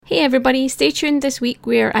Hey everybody, stay tuned this week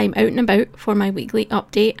where I'm out and about for my weekly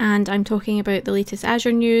update and I'm talking about the latest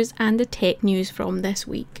Azure news and the tech news from this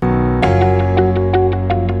week.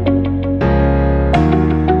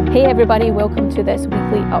 Hey everybody, welcome to this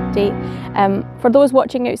weekly update. For those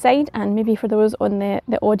watching outside and maybe for those on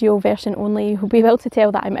the audio version only, you'll be able to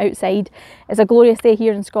tell that I'm outside. It's a glorious day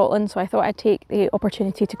here in Scotland, so I thought I'd take the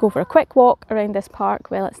opportunity to go for a quick walk around this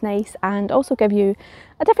park while it's nice and also give you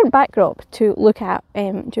a different backdrop to look at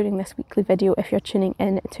during this weekly video if you're tuning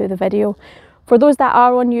in to the video. For those that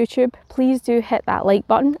are on YouTube, please do hit that like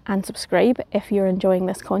button and subscribe if you're enjoying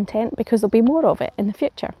this content because there'll be more of it in the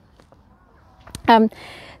future.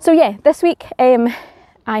 So yeah, this week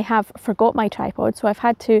I have forgot my tripod, so I've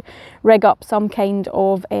had to rig up some kind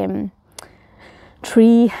of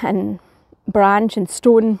tree and branch and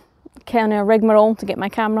stone kind of rigmarole to get my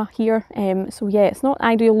camera here. So yeah, it's not an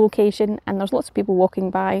ideal location and there's lots of people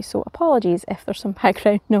walking by, so apologies if there's some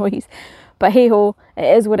background noise. But hey ho,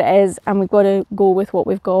 it is what it is and we've got to go with what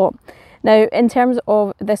we've got. Now, in terms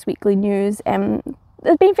of this weekly news,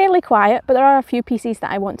 it's been fairly quiet, but there are a few pieces that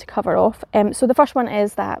I want to cover off. So the first one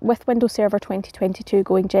is that with Windows Server 2022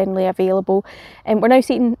 going generally available, we're now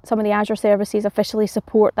seeing some of the Azure services officially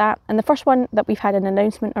support that. And the first one that we've had an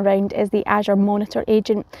announcement around is the Azure Monitor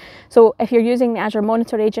Agent. So if you're using the Azure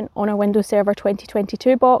Monitor Agent on a Windows Server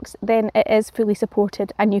 2022 box, then it is fully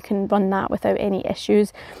supported and you can run that without any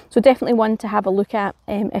issues. So definitely one to have a look at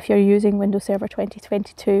if you're using Windows Server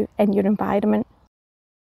 2022 in your environment.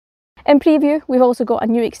 In preview, we've also got a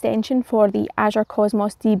new extension for the Azure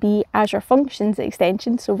Cosmos DB Azure Functions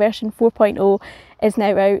extension, so version 4.0 is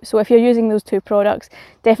now out. So if you're using those two products,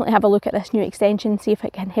 definitely have a look at this new extension, see if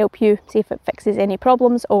it can help you, see if it fixes any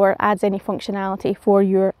problems or adds any functionality for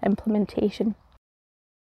your implementation.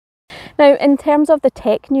 Now, in terms of the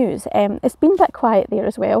tech news, it's been a bit quiet there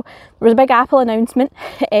as well. There was a big Apple announcement.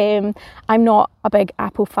 I'm not a big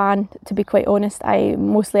Apple fan, to be quite honest. I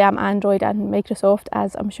mostly am Android and Microsoft,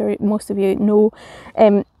 as I'm sure most of you know.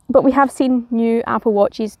 But we have seen new Apple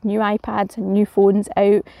Watches, new iPads and new phones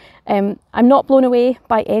out. I'm not blown away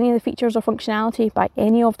by any of the features or functionality, by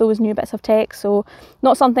any of those new bits of tech, so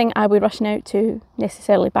not something I would rushing out to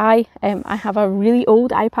necessarily buy. I have a really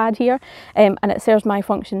old iPad here and it serves my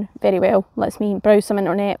function very well. Lets me browse some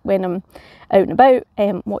internet when I'm out and about,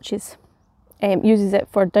 uses it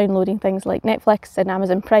for downloading things like Netflix and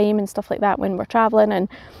Amazon Prime and stuff like that when we're travelling and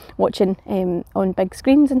watching on big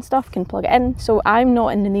screens and stuff, can plug it in. So I'm not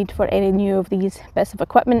in the need for any new of these bits of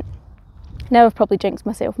equipment. Now I've probably jinxed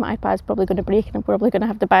myself, my iPad's probably going to break and I'm probably going to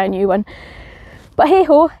have to buy a new one. But hey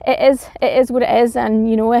ho, it is what it is, and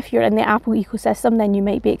you know, if you're in the Apple ecosystem then you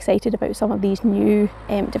might be excited about some of these new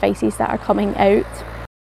devices that are coming out.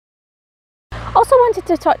 Also wanted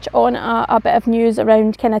to touch on a bit of news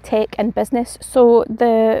around kind of tech and business. So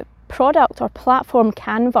the product or platform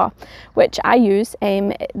Canva, which I use,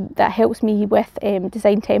 that helps me with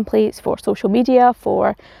design templates for social media,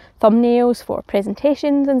 for thumbnails, for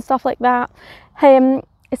presentations and stuff like that.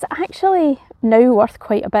 It's actually now worth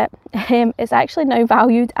quite a bit. It's actually now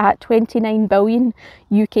valued at 29 billion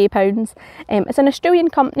UK pounds. It's an Australian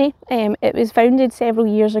company. It was founded several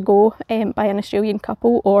years ago by an Australian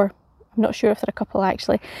couple, or I'm not sure if they're a couple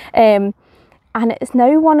actually. And it's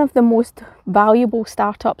now one of the most valuable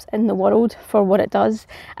startups in the world for what it does.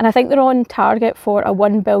 And I think they're on target for a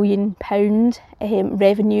 £1 billion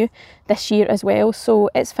revenue this year as well. So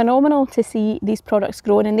it's phenomenal to see these products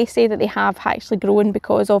growing. And they say that they have actually grown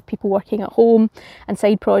because of people working at home and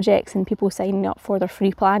side projects and people signing up for their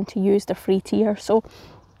free plan to use their free tier. So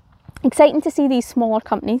exciting to see these smaller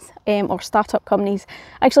companies or startup companies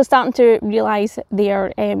actually starting to realise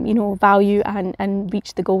their value and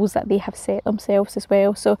reach the goals that they have set themselves as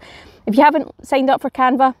well. So if you haven't signed up for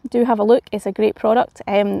Canva, do have a look. It's a great product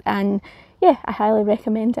and yeah, I highly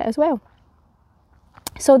recommend it as well.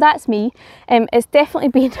 So that's me. It's definitely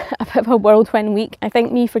been a bit of a whirlwind week. I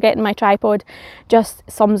think me forgetting my tripod just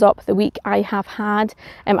sums up the week I have had.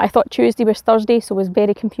 I thought Tuesday was Thursday, so was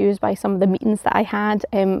very confused by some of the meetings that I had.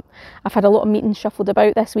 I've had a lot of meetings shuffled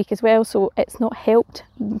about this week as well, so it's not helped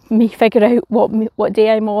me figure out what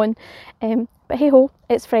day I'm on. But hey ho,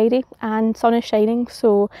 it's Friday and sun is shining,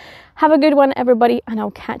 so have a good one everybody, and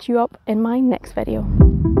I'll catch you up in my next video.